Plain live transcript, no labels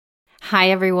Hi,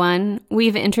 everyone.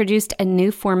 We've introduced a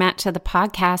new format to the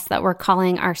podcast that we're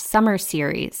calling our Summer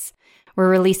Series. We're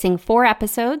releasing 4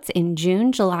 episodes in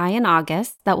June, July, and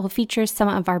August that will feature some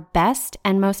of our best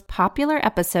and most popular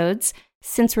episodes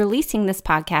since releasing this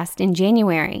podcast in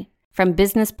January. From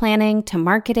business planning to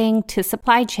marketing to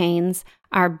supply chains,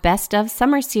 our Best of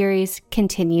Summer Series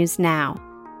continues now.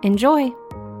 Enjoy!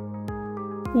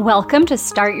 Welcome to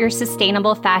Start Your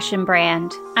Sustainable Fashion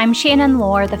Brand. I'm Shannon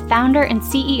Lohr, the founder and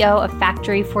CEO of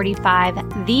Factory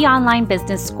 45, the online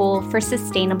business school for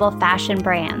sustainable fashion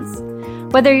brands.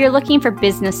 Whether you're looking for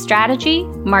business strategy,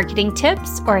 marketing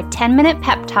tips, or a 10-minute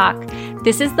pep talk,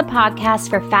 this is the podcast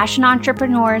for fashion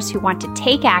entrepreneurs who want to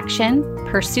take action,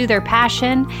 pursue their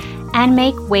passion, and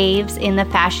make waves in the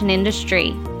fashion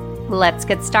industry. Let's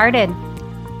get started.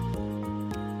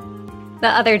 The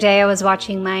other day, I was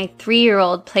watching my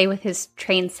 3-year-old play with his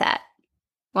train set.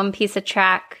 One piece of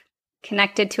track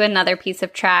connected to another piece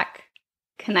of track,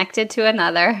 connected to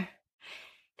another.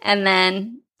 And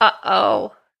then,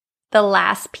 the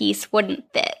last piece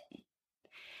wouldn't fit.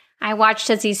 I watched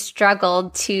as he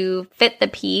struggled to fit the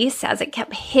piece, as it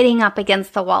kept hitting up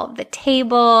against the wall of the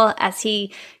table, as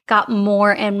he got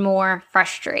more and more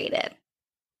frustrated.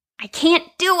 "I can't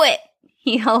do it,"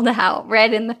 he yelled out,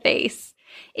 red in the face.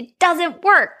 "It doesn't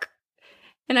work."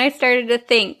 And I started to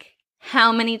think,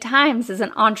 how many times as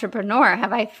an entrepreneur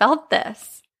have I felt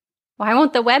this? Why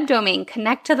won't the web domain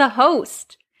connect to the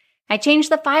host? I changed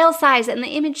the file size and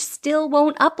the image still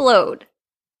won't upload.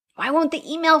 Why won't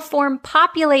the email form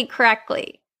populate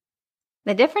correctly?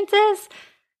 The difference is,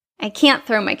 I can't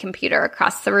throw my computer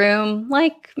across the room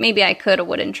like maybe I could a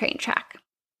wooden train track.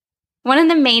 One of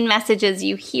the main messages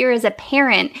you hear as a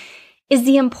parent is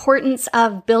the importance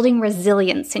of building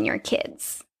resilience in your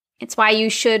kids. It's why you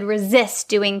should resist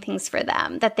doing things for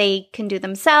them that they can do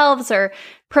themselves or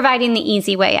providing the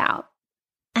easy way out.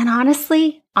 And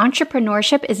honestly,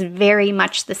 entrepreneurship is very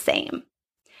much the same.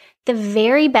 The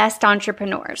very best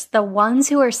entrepreneurs, the ones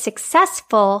who are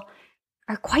successful,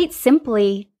 are quite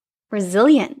simply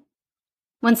resilient.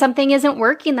 When something isn't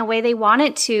working the way they want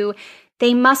it to,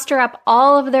 they muster up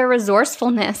all of their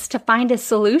resourcefulness to find a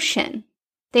solution.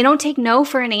 They don't take no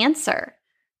for an answer.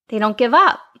 They don't give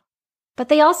up. But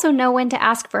they also know when to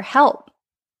ask for help.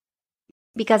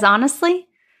 Because honestly,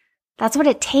 that's what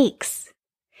it takes.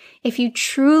 If you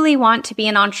truly want to be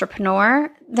an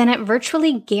entrepreneur, then it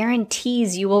virtually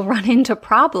guarantees you will run into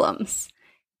problems.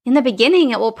 In the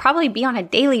beginning, it will probably be on a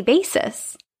daily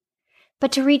basis.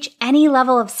 But to reach any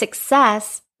level of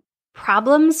success,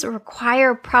 problems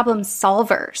require problem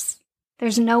solvers.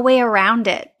 There's no way around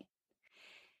it.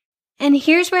 And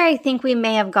here's where I think we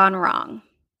may have gone wrong.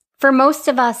 For most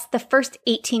of us, the first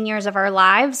 18 years of our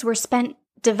lives were spent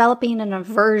developing an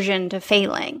aversion to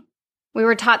failing. We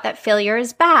were taught that failure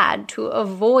is bad, to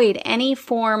avoid any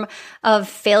form of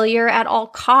failure at all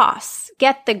costs,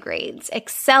 get the grades,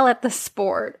 excel at the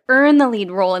sport, earn the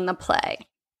lead role in the play.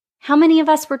 How many of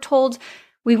us were told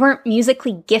we weren't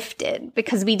musically gifted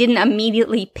because we didn't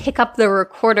immediately pick up the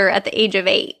recorder at the age of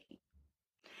 8?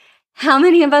 How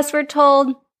many of us were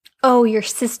told, "Oh, your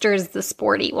sister's the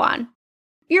sporty one.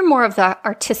 You're more of the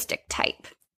artistic type"?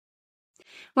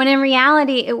 When in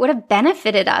reality, it would have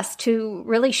benefited us to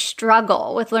really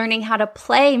struggle with learning how to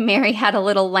play Mary Had a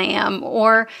Little Lamb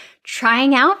or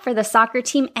trying out for the soccer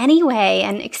team anyway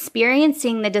and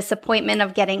experiencing the disappointment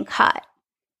of getting cut.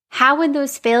 How would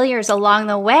those failures along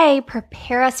the way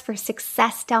prepare us for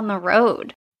success down the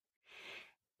road?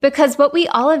 Because what we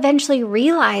all eventually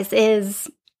realize is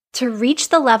to reach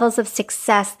the levels of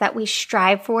success that we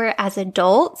strive for as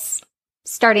adults,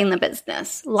 starting the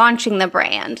business, launching the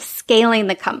brand, scaling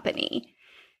the company,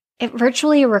 it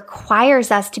virtually requires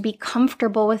us to be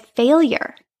comfortable with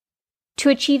failure. To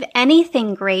achieve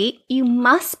anything great, you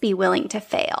must be willing to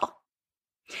fail.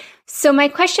 So my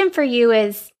question for you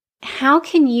is, how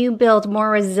can you build more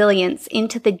resilience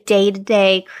into the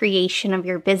day-to-day creation of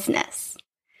your business?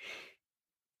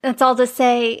 That's all to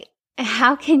say,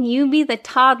 how can you be the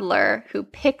toddler who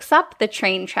picks up the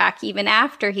train track even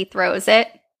after he throws it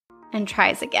and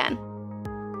tries again?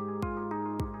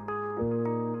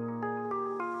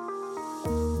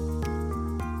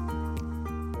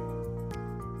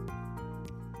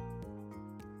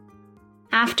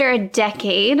 After a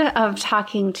decade of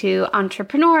talking to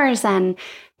entrepreneurs and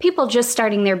people just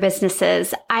starting their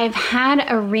businesses, I've had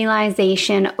a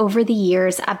realization over the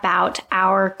years about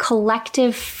our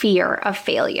collective fear of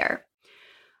failure.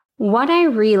 What I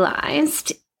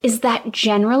realized is that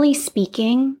generally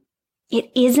speaking,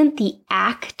 it isn't the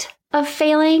act of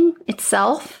failing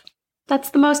itself that's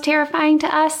the most terrifying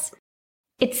to us.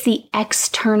 It's the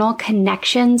external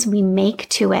connections we make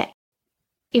to it.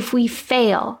 If we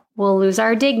fail, we'll lose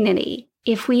our dignity.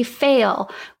 If we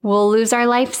fail, we'll lose our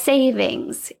life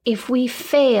savings. If we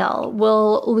fail,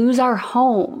 we'll lose our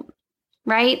home,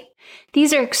 right?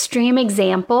 These are extreme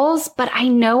examples, but I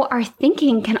know our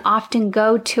thinking can often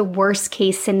go to worst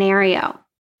case scenario.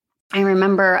 I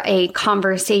remember a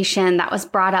conversation that was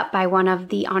brought up by one of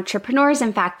the entrepreneurs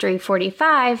in Factory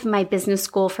 45, my business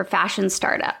school for fashion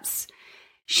startups.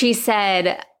 She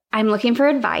said, I'm looking for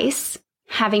advice.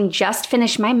 Having just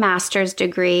finished my master's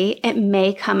degree, it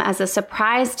may come as a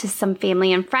surprise to some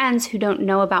family and friends who don't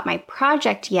know about my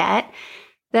project yet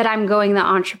that I'm going the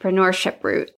entrepreneurship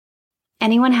route.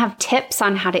 Anyone have tips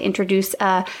on how to introduce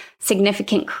a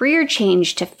significant career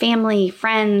change to family,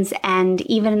 friends, and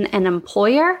even an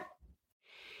employer?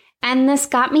 And this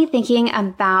got me thinking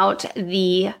about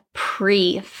the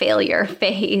pre-failure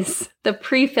phase.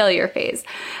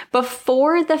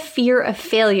 Before the fear of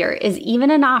failure is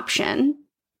even an option,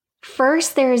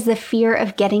 first there is the fear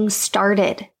of getting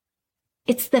started.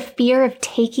 It's the fear of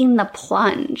taking the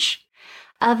plunge,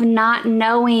 of not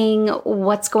knowing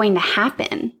what's going to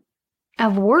happen,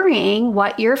 of worrying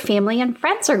what your family and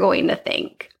friends are going to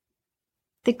think.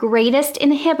 The greatest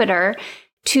inhibitor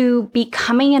to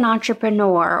becoming an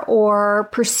entrepreneur or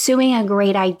pursuing a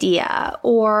great idea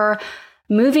or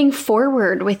moving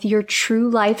forward with your true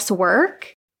life's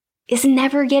work is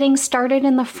never getting started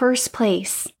in the first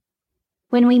place.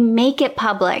 When we make it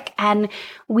public and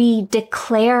we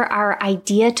declare our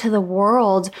idea to the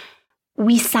world,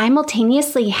 we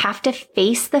simultaneously have to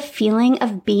face the feeling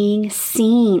of being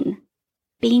seen.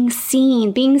 Being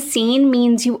seen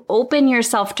means you open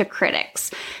yourself to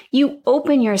critics. You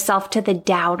open yourself to the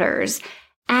doubters.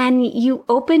 And you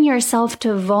open yourself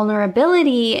to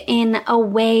vulnerability in a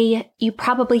way you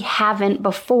probably haven't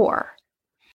before.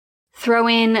 Throw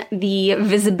in the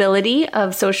visibility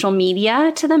of social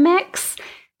media to the mix,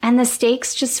 and the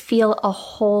stakes just feel a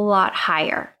whole lot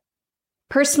higher.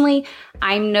 Personally,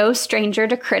 I'm no stranger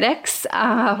to critics.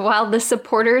 While the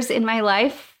supporters in my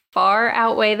life far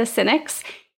outweigh the cynics,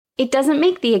 it doesn't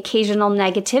make the occasional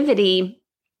negativity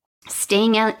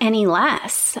sting any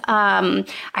less. I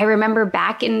remember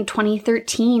back in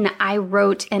 2013, I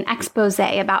wrote an expose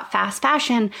about fast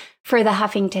fashion for the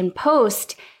Huffington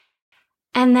Post,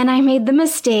 and then I made the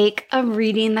mistake of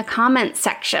reading the comments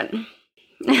section.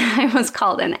 I was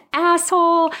called an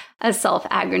asshole, a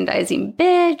self-aggrandizing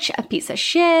bitch, a piece of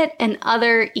shit, and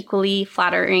other equally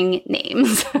flattering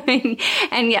names.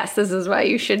 And yes, this is why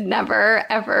you should never,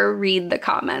 ever read the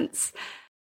comments.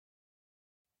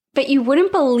 But you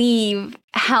wouldn't believe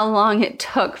how long it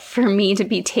took for me to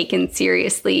be taken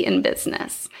seriously in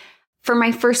business. For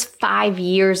my first 5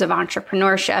 years of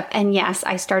entrepreneurship, and yes,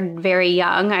 I started very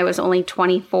young. I was only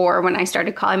 24 when I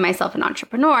started calling myself an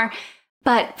entrepreneur.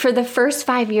 But for the first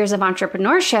 5 years of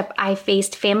entrepreneurship, I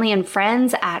faced family and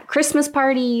friends at Christmas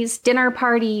parties, dinner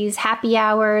parties, happy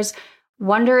hours,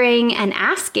 wondering and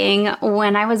asking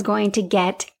when I was going to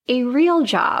get a real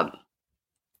job.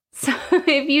 So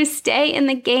if you stay in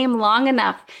the game long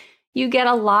enough, you get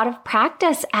a lot of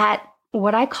practice at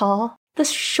what I call the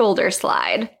shoulder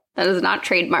slide. That is not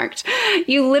trademarked.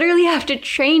 You literally have to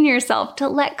train yourself to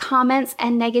let comments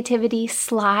and negativity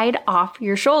slide off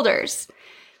your shoulders.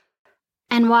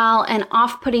 And while an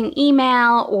off-putting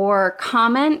email or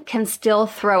comment can still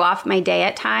throw off my day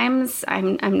at times,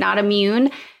 I'm not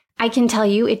immune, I can tell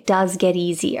you it does get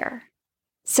easier.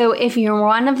 So if you're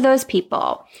one of those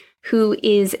people who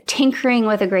is tinkering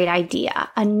with a great idea,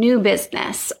 a new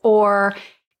business, or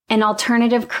an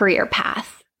alternative career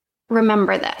path,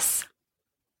 remember this.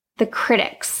 The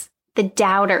critics, the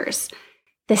doubters,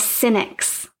 the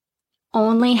cynics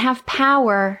only have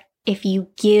power if you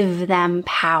give them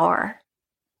power.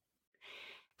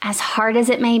 As hard as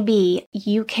it may be,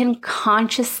 you can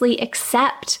consciously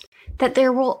accept that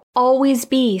there will always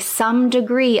be some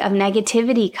degree of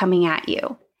negativity coming at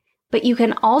you, but you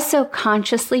can also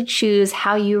consciously choose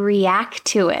how you react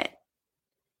to it.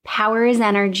 Power is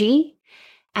energy,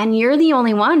 and you're the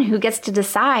only one who gets to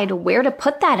decide where to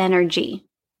put that energy.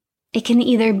 It can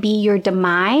either be your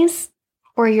demise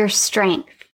or your strength.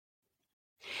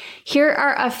 Here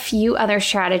are a few other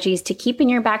strategies to keep in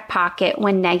your back pocket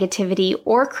when negativity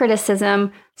or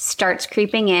criticism starts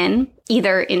creeping in,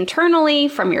 either internally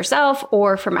from yourself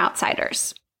or from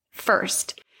outsiders.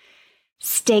 First,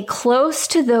 stay close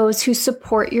to those who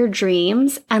support your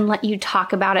dreams and let you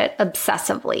talk about it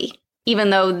obsessively, even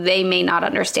though they may not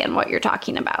understand what you're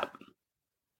talking about.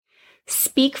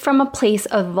 Speak from a place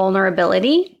of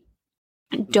vulnerability.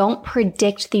 Don't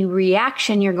predict the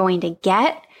reaction you're going to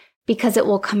get, because it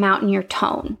will come out in your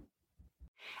tone.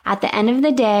 At the end of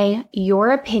the day,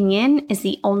 your opinion is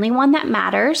the only one that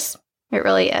matters, It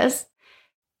really is.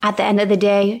 At the end of the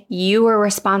day, you are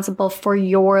responsible for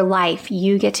your life.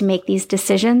 You get to make these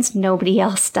decisions. Nobody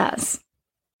else does.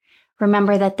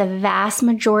 Remember that the vast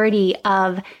majority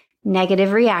of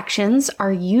negative reactions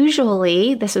are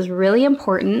usually, this is really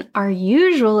important, are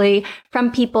usually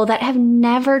from people that have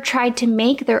never tried to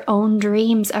make their own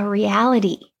dreams a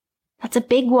reality. That's a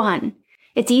big one.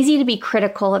 It's easy to be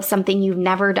critical of something you've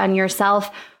never done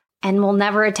yourself and will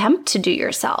never attempt to do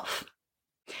yourself.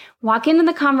 Walk into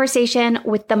the conversation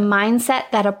with the mindset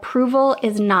that approval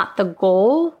is not the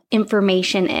goal,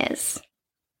 information is.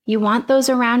 You want those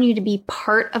around you to be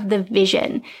part of the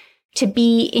vision, to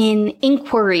be in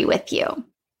inquiry with you.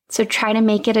 So try to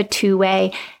make it a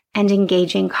two-way and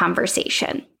engaging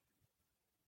conversation.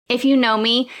 If you know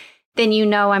me, then you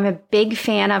know I'm a big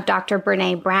fan of Dr.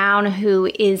 Brené Brown, who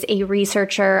is a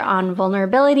researcher on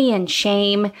vulnerability and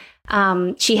shame.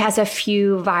 She has a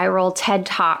few viral TED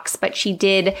Talks, but she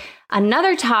did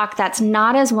another talk that's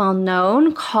not as well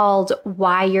known called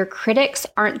Why Your Critics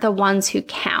Aren't the Ones Who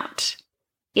Count.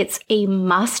 It's a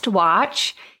must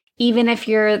watch. Even if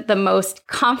you're the most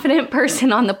confident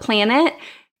person on the planet,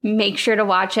 make sure to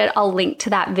watch it. I'll link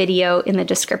to that video in the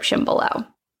description below.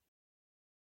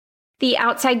 The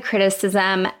outside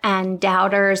criticism and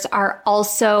doubters are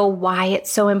also why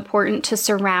it's so important to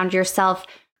surround yourself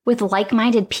with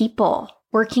like-minded people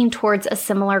working towards a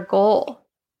similar goal.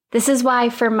 This is why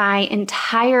for my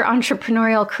entire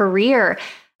entrepreneurial career,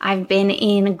 I've been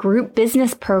in group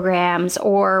business programs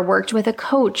or worked with a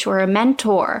coach or a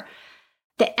mentor.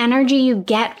 The energy you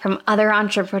get from other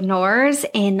entrepreneurs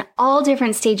in all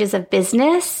different stages of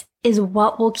business is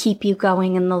what will keep you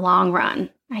going in the long run.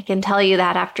 I can tell you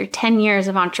that after 10 years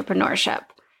of entrepreneurship,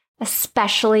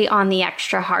 especially on the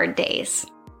extra hard days.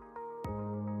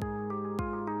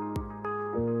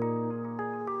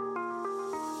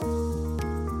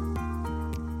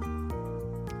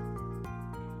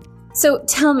 So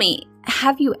tell me,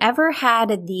 have you ever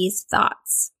had these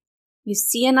thoughts? You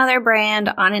see another brand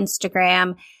on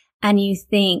Instagram and you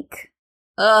think,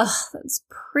 ugh, that's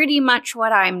pretty much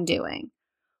what I'm doing.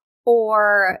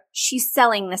 Or she's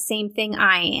selling the same thing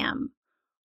I am.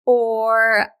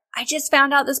 Or I just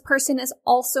found out this person is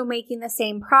also making the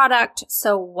same product,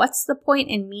 so what's the point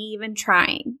in me even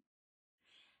trying?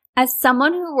 As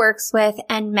someone who works with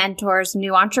and mentors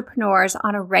new entrepreneurs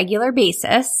on a regular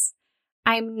basis,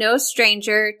 I'm no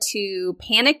stranger to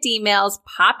panicked emails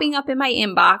popping up in my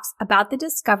inbox about the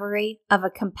discovery of a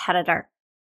competitor.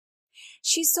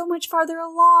 She's so much farther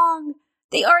along.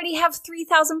 They already have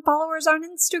 3,000 followers on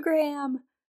Instagram.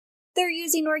 They're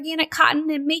using organic cotton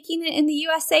and making it in the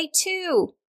USA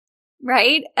too,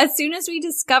 right? As soon as we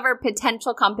discover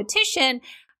potential competition,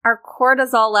 our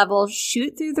cortisol levels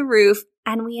shoot through the roof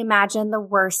and we imagine the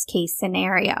worst case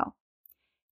scenario.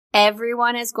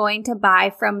 Everyone is going to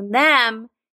buy from them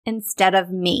instead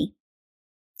of me.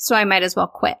 So I might as well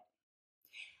quit.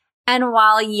 And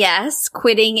while yes,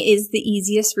 quitting is the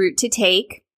easiest route to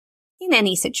take in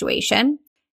any situation,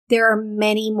 there are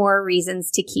many more reasons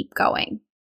to keep going.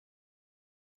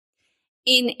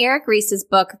 In Eric Ries's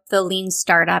book, The Lean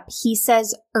Startup, he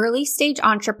says early stage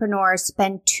entrepreneurs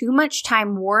spend too much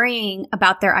time worrying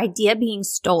about their idea being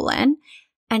stolen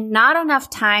and not enough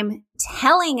time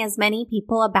telling as many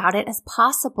people about it as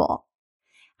possible.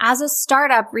 As a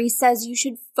startup, Ries says you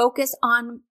should focus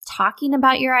on talking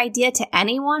about your idea to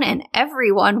anyone and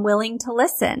everyone willing to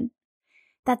listen.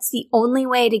 That's the only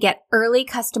way to get early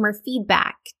customer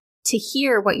feedback, to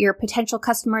hear what your potential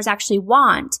customers actually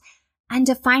want, and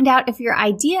to find out if your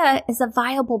idea is a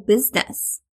viable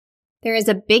business. There is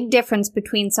a big difference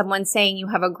between someone saying you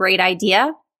have a great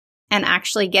idea and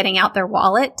actually getting out their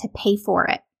wallet to pay for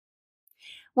it.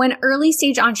 When early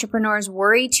stage entrepreneurs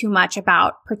worry too much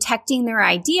about protecting their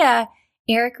idea,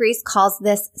 Eric Ries calls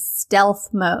this stealth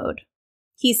mode.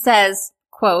 He says,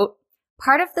 quote,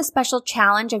 "Part of the special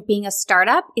challenge of being a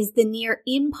startup is the near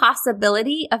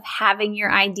impossibility of having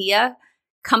your idea,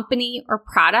 company, or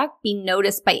product be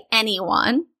noticed by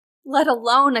anyone, let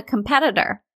alone a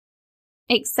competitor."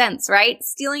 Makes sense, right?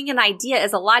 Stealing an idea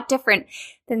is a lot different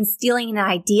than stealing an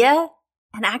idea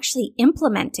and actually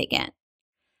implementing it,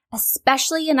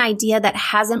 especially an idea that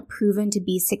hasn't proven to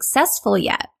be successful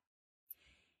yet.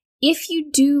 If you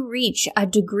do reach a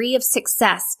degree of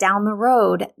success down the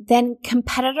road, then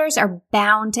competitors are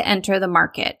bound to enter the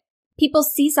market. People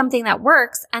see something that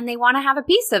works and they want to have a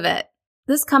piece of it.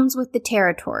 This comes with the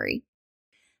territory.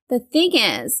 The thing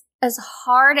is, as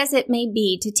hard as it may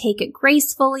be to take it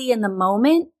gracefully in the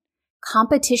moment,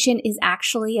 competition is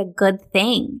actually a good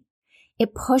thing.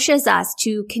 It pushes us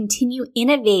to continue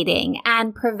innovating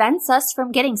and prevents us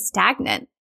from getting stagnant.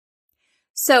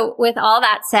 So with all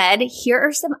that said, here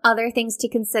are some other things to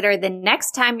consider the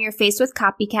next time you're faced with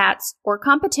copycats or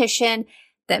competition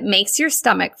that makes your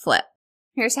stomach flip.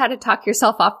 Here's how to talk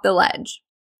yourself off the ledge.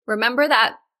 Remember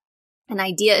that an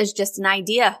idea is just an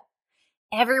idea.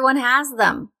 Everyone has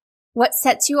them. What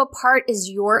sets you apart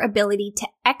is your ability to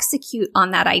execute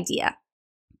on that idea.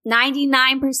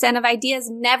 99% of ideas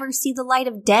never see the light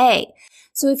of day.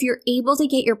 So if you're able to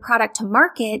get your product to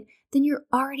market, then you're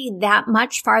already that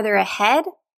much farther ahead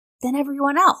than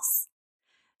everyone else.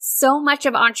 So much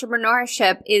of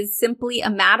entrepreneurship is simply a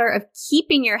matter of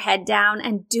keeping your head down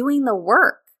and doing the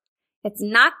work. It's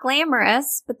not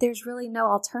glamorous, but there's really no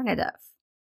alternative.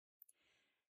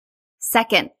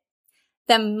 Second,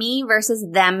 the me versus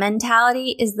them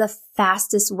mentality is the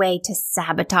fastest way to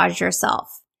sabotage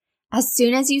yourself. As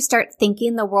soon as you start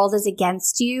thinking the world is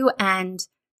against you and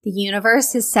the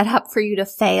universe is set up for you to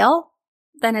fail,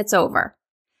 then it's over.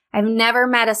 I've never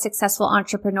met a successful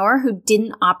entrepreneur who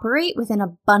didn't operate with an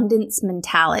abundance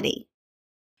mentality.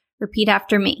 Repeat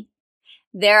after me.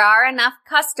 There are enough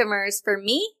customers for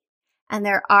me, and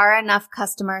there are enough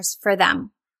customers for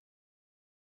them.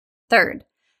 Third,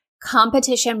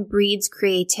 competition breeds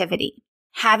creativity.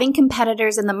 Having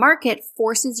competitors in the market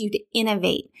forces you to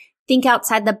innovate, think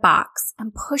outside the box,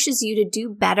 and pushes you to do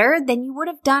better than you would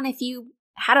have done if you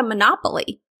had a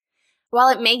monopoly. While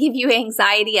it may give you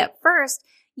anxiety at first,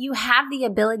 you have the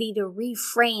ability to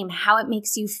reframe how it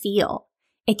makes you feel.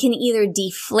 It can either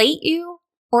deflate you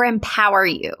or empower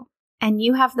you, and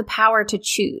you have the power to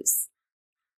choose.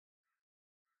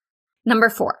 Number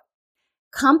 4,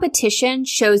 competition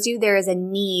shows you there is a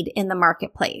need in the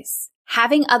marketplace.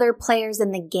 Having other players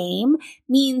in the game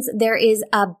means there is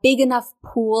a big enough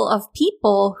pool of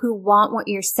people who want what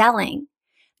you're selling.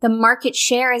 The market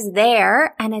share is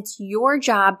there, and it's your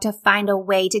job to find a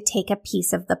way to take a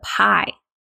piece of the pie.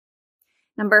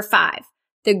 Number 5,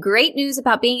 the great news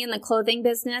about being in the clothing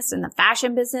business and the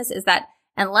fashion business is that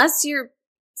unless you're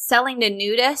selling to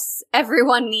nudists,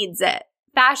 everyone needs it.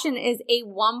 Fashion is a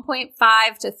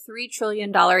 $1.5 to $3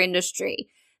 trillion industry.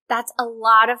 That's a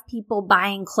lot of people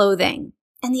buying clothing.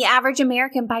 And the average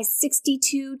American buys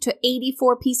 62 to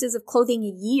 84 pieces of clothing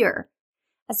a year.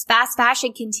 As fast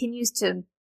fashion continues to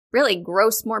really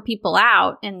gross more people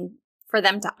out and for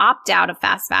them to opt out of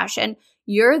fast fashion,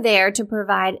 you're there to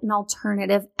provide an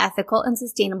alternative, ethical, and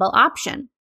sustainable option.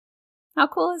 How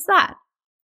cool is that?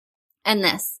 And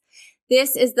this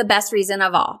is the best reason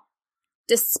of all.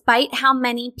 Despite how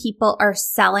many people are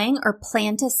selling or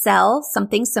plan to sell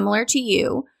something similar to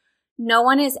you, no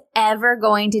one is ever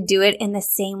going to do it in the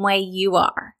same way you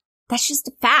are. That's just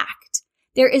a fact.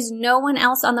 There is no one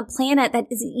else on the planet that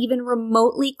is even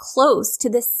remotely close to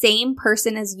the same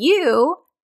person as you.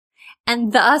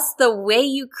 And thus, the way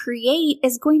you create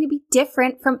is going to be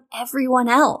different from everyone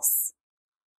else.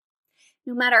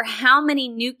 No matter how many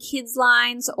new kids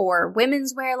lines or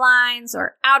women's wear lines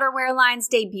or outerwear lines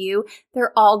debut,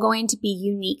 they're all going to be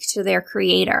unique to their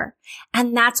creator.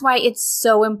 And that's why it's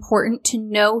so important to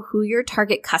know who your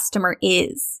target customer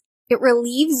is. It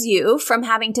relieves you from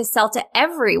having to sell to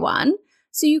everyone,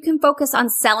 so you can focus on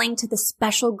selling to the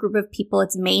special group of people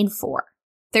it's made for.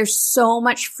 There's so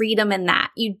much freedom in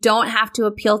that. You don't have to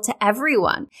appeal to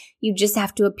everyone. You just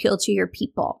have to appeal to your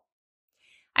people.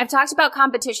 I've talked about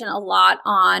competition a lot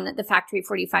on the Factory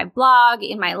 45 blog,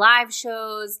 in my live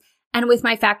shows, and with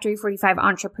my Factory 45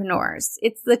 entrepreneurs.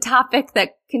 It's the topic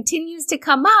that continues to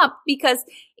come up because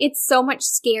it's so much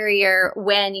scarier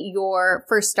when you're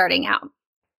first starting out.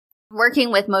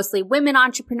 Working with mostly women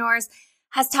entrepreneurs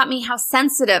has taught me how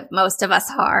sensitive most of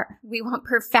us are. We want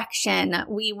perfection.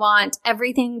 We want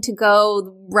everything to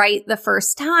go right the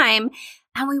first time,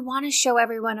 and we want to show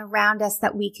everyone around us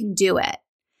that we can do it.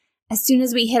 As soon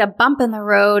as we hit a bump in the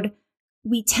road,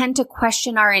 we tend to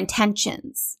question our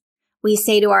intentions. We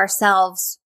say to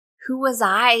ourselves, who was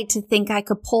I to think I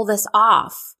could pull this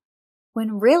off?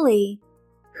 When really,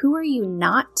 who are you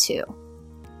not to?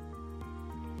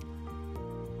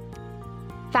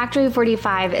 Factory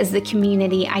 45 is the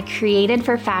community I created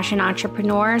for fashion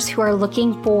entrepreneurs who are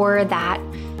looking for that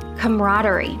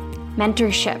camaraderie,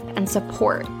 mentorship, and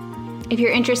support. If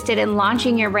you're interested in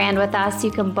launching your brand with us,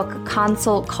 you can book a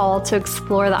consult call to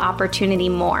explore the opportunity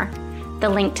more. The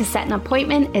link to set an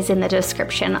appointment is in the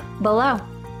description below.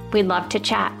 We'd love to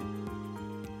chat.